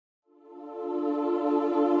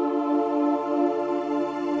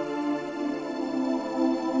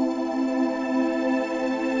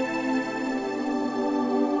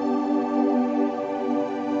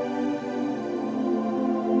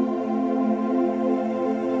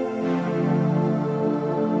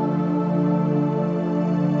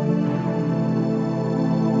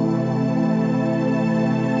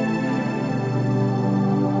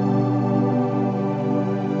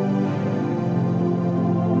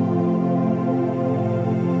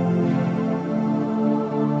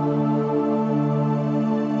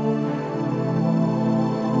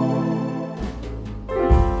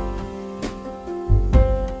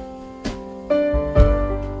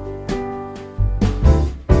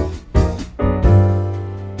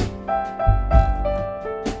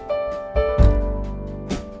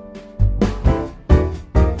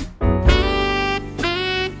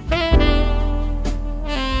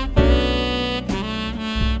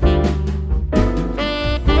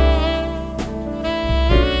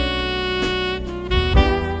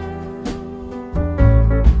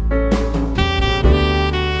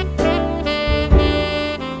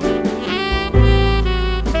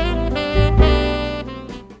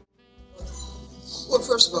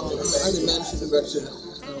first of all, I'm the managing director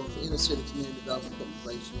of Innercity Community Development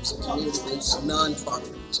Corporation. It's a community-based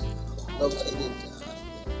nonprofit located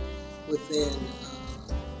within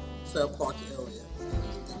Fair Park area.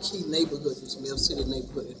 The key neighborhood is Mill City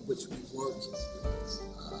neighborhood in which we work.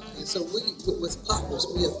 And so with partners,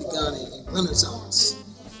 we have begun a renaissance,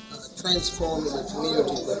 transforming the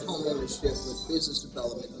community with home ownership, with business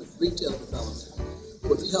development, with retail development,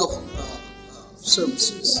 with health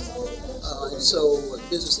services, and so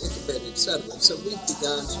business incubator, etc. So we've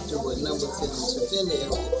begun to do a number of things within the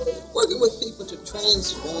area, working with people to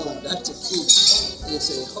transform. That's the key. It's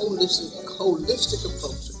a holistic approach to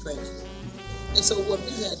transform. And so what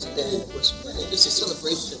we had today was really just a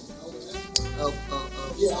celebration of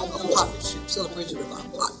partnership, celebration of our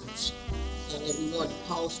partners, and we wanted to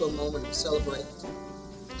pause for a moment and celebrate.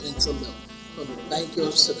 And from the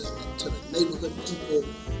bankers to the neighborhood people.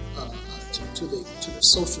 To the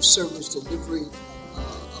social service delivery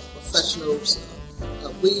professionals,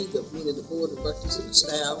 meaning the board of directors and the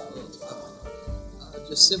staff,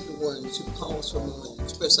 just simply wanted to pause for a moment and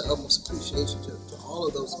express our utmost appreciation to all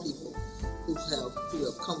of those people who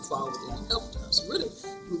have come forward and helped us. Really,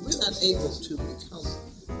 we're not able to become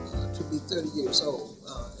to be 30 years old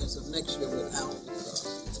as of next year without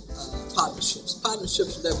partnerships.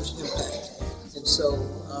 Partnerships leverage impact. And so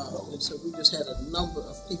we just had a number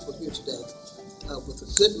of people here today with a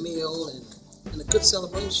good meal and a good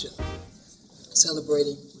celebration,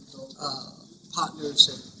 celebrating partners,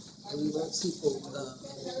 and we want people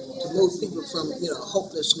to move people from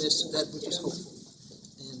hopelessness to that which is hopeful.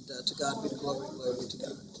 And to God be the glory, glory be to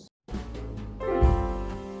God.